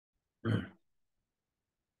Hello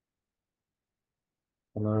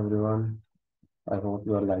everyone. I hope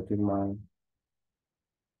you are liking my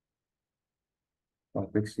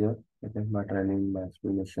topics here. Okay, my training, my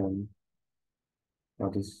explanation for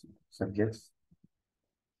these subjects.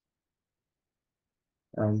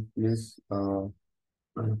 And please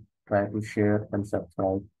try to share and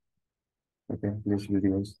subscribe. Okay, these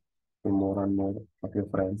videos to more and more of your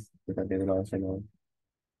friends because they will also know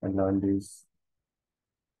and learn this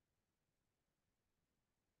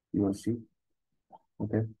PLC.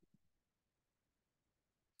 Okay,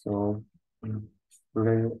 so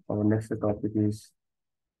today our next topic is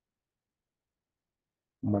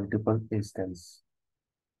multiple instance.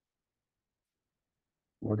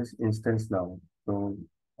 What is instance now? So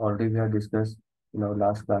already we have discussed in our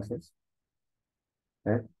last classes,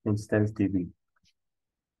 right? Instance DB.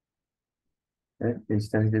 Right?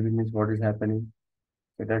 Instance DB means what is happening.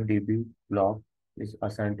 So that DB block is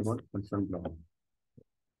assigned to one function block.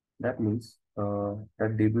 That means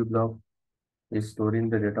that DB block is storing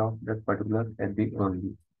the data of that particular FB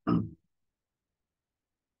only.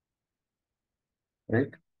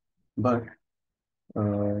 Right? But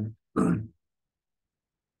uh,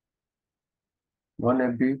 one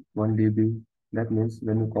FB, one DB, that means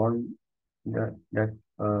when you call that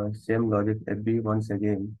same logic FB once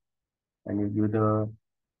again and you give the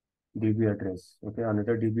DB address, okay,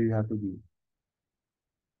 another DB you have to give,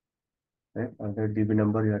 right? Another DB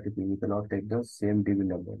number you have to give. You cannot take the same DB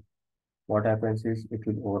number. What happens is it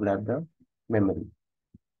will overlap the memory.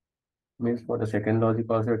 Means for the second logic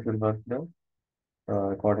also it will work the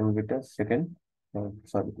according with the second,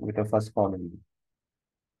 with the first column.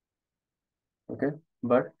 Okay,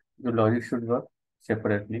 but the logic should work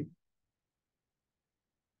separately,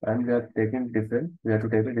 and we are taking different. We have to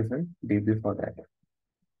take a different DB for that.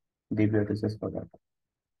 DB addresses for that.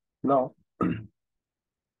 Now,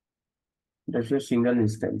 that's a single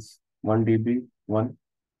instance. 1 DB, 1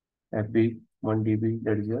 FB, 1 DB.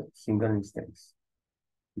 That is a single instance.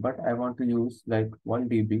 But I want to use like 1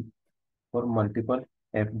 DB for multiple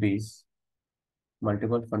FBs,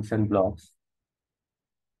 multiple function blocks.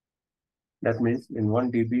 That means in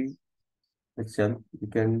 1 DB itself, you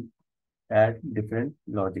can add different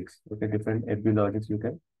logics. Okay, different FB logics you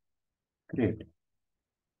can create.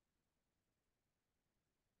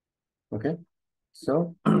 Okay,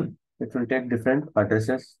 so it will take different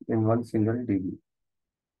addresses in one single DB.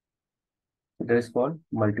 That is called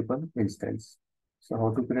multiple instance. So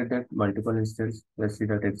how to create that multiple instance? Let's see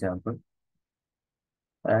that example.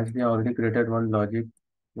 As we already created one logic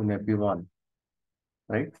in FB1,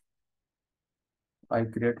 right? I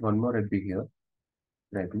create one more FB here,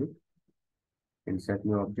 directly. Insert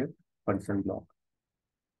new object, function block.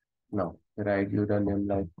 Now, I give the name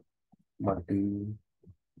like multi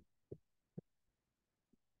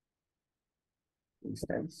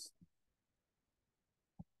instance,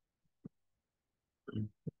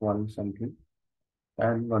 one something.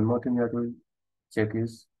 And one more thing you have to check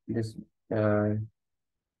is this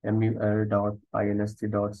mul.inst.cap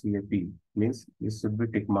means this should be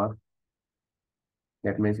tick mark.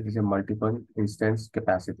 That means it is a multiple instance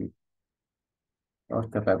capacity or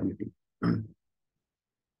capability.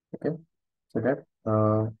 Okay, so that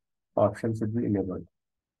option should be enabled.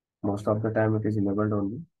 Most of the time it is enabled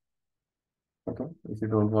only. Okay, if you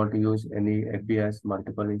don't want to use any FB as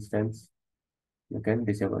multiple instance, you can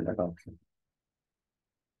disable that option.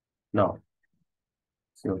 Now,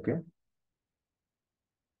 say okay.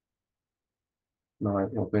 Now I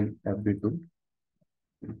open FB2.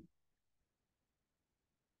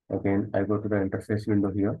 Again, I go to the interface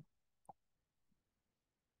window here.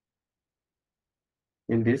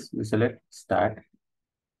 In this, you select start.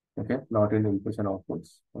 Okay, not in inputs and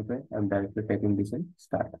outputs. Okay, I'm directly taking this in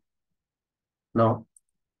start. Now,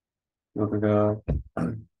 go to the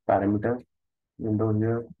parameter window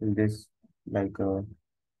here. In this, like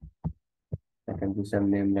I can do some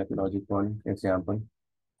name like logic1 example,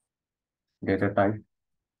 data type.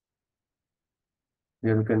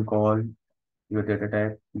 Here you can call your data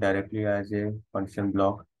type directly as a function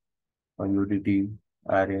block or UDT,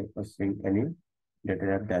 array, or string, any data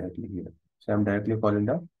type directly here. So I'm directly calling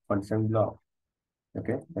the function block.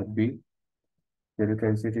 Okay, FB. Here you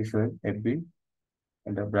can see it is showing FB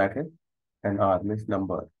and the bracket and R means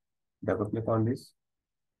number. Double click on this.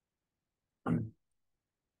 Okay,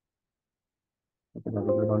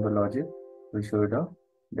 double click on the logic. We show the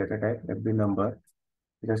data type FB number.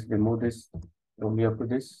 Just remove this only up to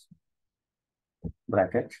this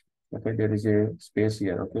bracket. Okay, there is a space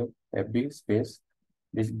here. Okay, FB space.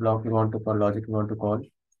 This block you want to call logic, you want to call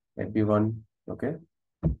FB1. Okay,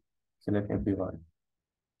 select FB1.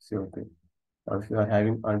 See, okay. or if you are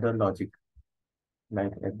having another logic,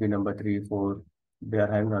 like FB number 3, 4, they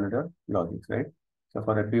are having another logic, right? So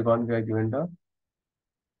for FB1, we are given the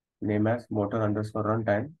name as motor underscore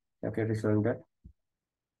runtime. Okay, it is showing that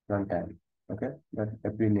runtime. Okay, that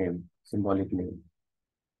FB name, symbolic name.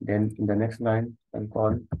 Then in the next line, I'll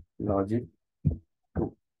call logic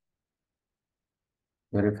 2.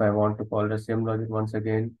 Here, if I want to call the same logic once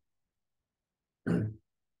again,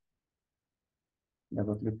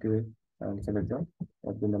 double click to it and select the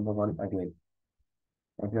FB number 1 again.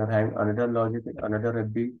 If you are having another logic, another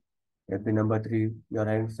FB number 3, you are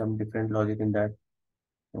having some different logic in that.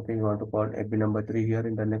 Okay, you want to call FB number 3 here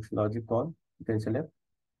in the next logic call, you can select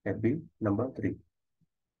FB number 3.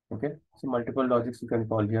 Okay, so multiple logics you can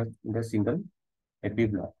call here in the single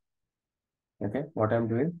FB block. Okay, what I'm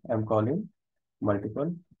doing, I'm calling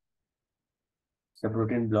multiple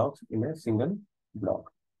subroutine blocks in a single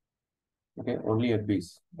block. Okay, only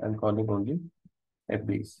FBs. I'm calling only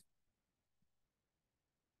FBs.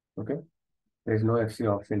 Okay, there's no FC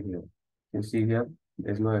option here. You see here,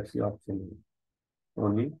 there's no FC option here.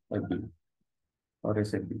 Only FB or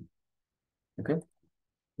SFB. Okay,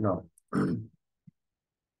 now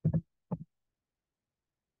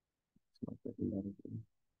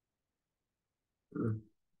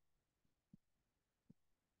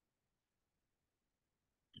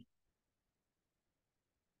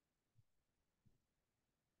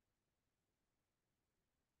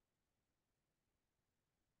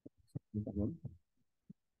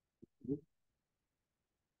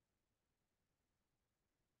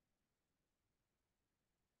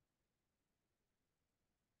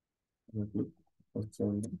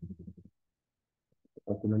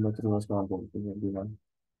number 3 was not going to everyone.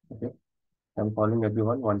 Okay, I'm calling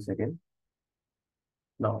everyone once again.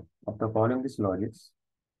 Now, after calling these logics,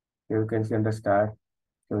 you can see on the start.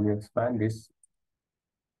 So when you expand this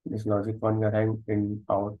logic one we are having in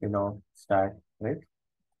our stack, right?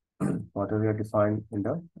 Whatever we have defined in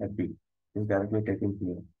the FB is directly taken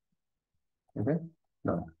here. Okay.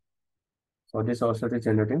 Now, so this also is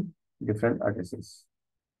generating different addresses.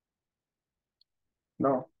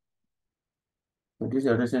 Now, so these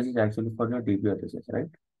addresses is actually for your DB addresses, right?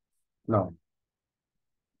 Now,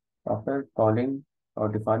 after calling or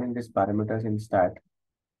defining these parameters in stat,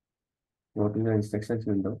 go to the instructions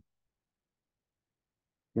window.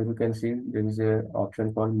 Here you can see there is a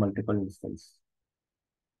option called multiple instance.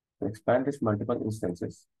 To expand this multiple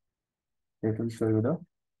instances, it will show you the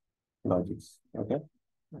logics, okay?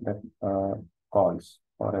 That calls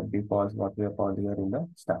or FB calls what we have called here in the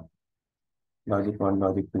stack. Logic 1,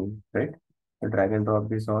 logic 2, right? So drag and drop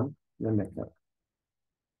this on the network.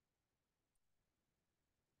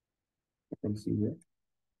 You can see here,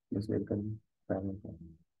 this welcome parameter.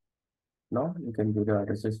 Now you can do the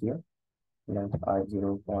addresses here, like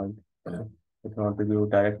I0 point. If you want to view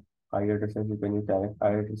direct I addresses, you can use direct I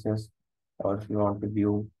addresses. Or if you want to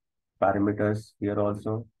view parameters here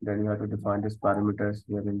also, then you have to define these parameters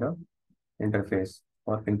here in the interface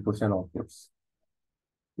for inputs and outputs.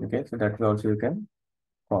 Okay, so that way also you can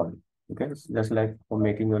call. Okay, it's just like for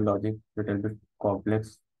making your logic a little bit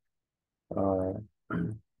complex, uh,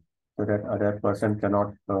 so that other person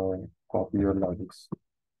cannot copy your logics.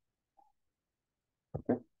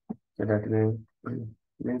 Okay, so that way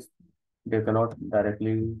means they cannot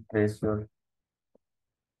directly trace your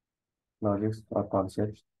logics or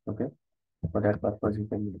concepts. Okay, for that purpose you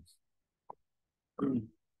can use.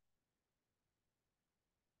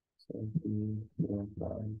 So,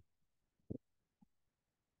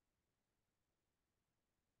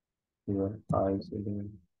 your eyes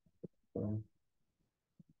again.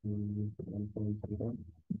 1.0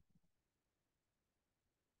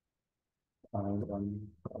 and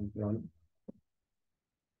 1.1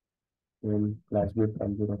 in flash bit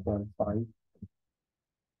and 0.5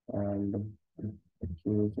 and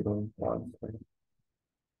Q 0.7.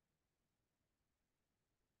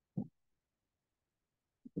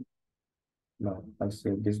 Now I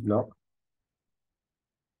save this block.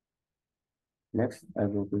 Next I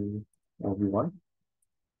go to OB1.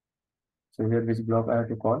 So here which block I have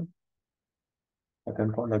to call? I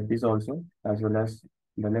can call like this also, as well as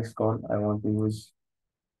the next call I want to use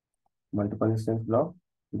multiple instance block.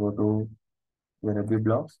 Go to your FB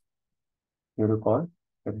blocks. Here to call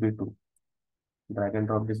FB2. Drag and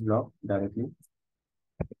drop this block directly.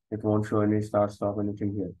 It won't show any start, stop,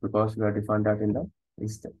 anything here because we have defined that in the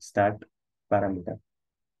stat parameter.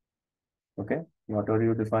 Okay, whatever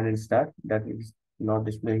you define in stat, that is not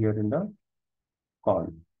displayed here in the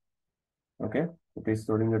call. Okay, it is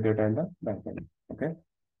storing the data in the backend. Okay,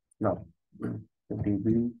 now the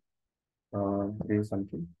DB there is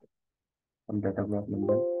something, some data block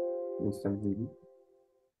number instance DB.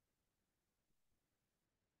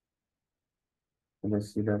 So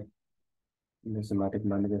let's see that in the semantic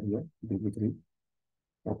manager here, DB3,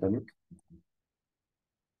 open it.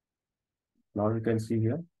 Now you can see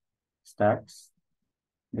here stats,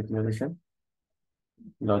 declaration,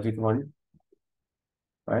 logic 1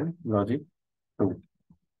 and logic 2.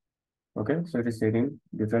 Okay, so it is setting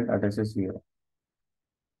different addresses here.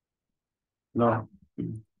 Now,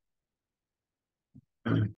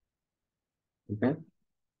 okay,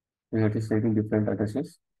 so it is setting different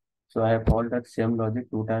addresses. So I have called that same logic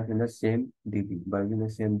 2 times in the same DB. By using the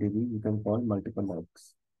same DB, you can call multiple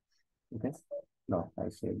logics. Okay, now I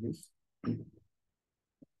save this.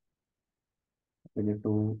 We need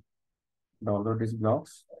to download these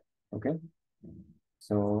blocks. Okay,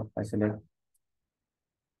 so I select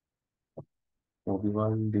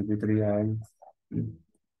OB1, DB3 and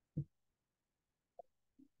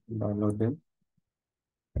download them.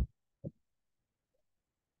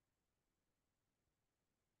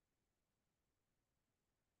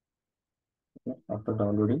 Okay. After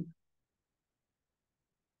downloading,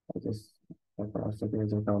 I just after I just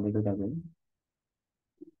download it again.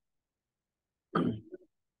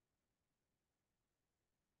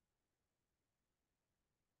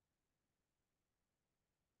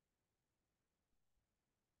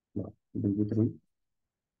 No, DB3.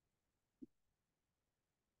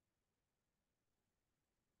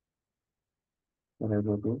 Then I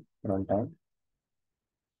go to runtime.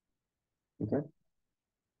 Okay.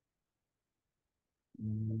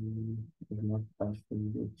 It's not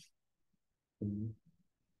passing which.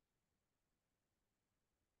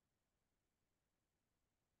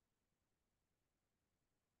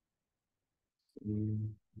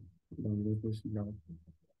 Download this block.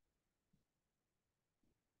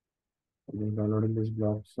 I'm downloading this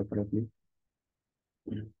block separately.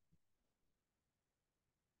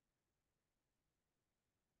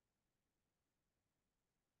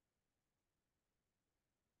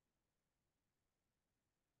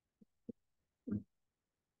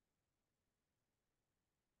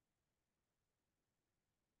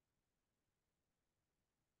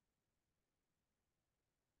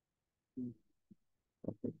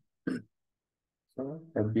 Okay. So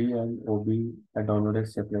FB and OB I downloaded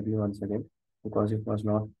separately once again because it was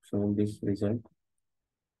not showing this result.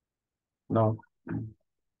 Now,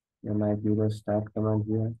 when I do the start command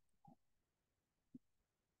here,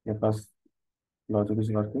 the first logic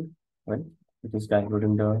is working, right? It is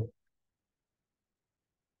calculating the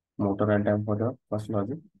motor runtime for the first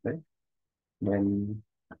logic, right? Then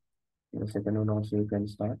the second one also you can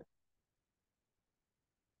start.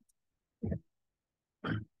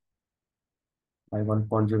 I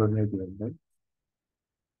 1.0 right?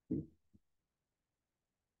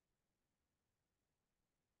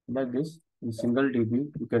 Like this, in single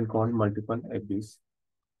DB, you can call multiple FBs.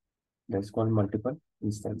 That's called multiple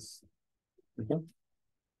instance. Okay,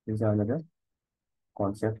 this is another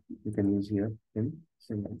concept you can use here in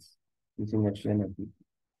Siemens using HC and FB.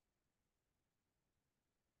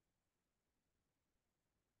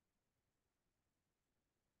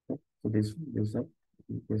 Okay. So this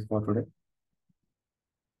is for today.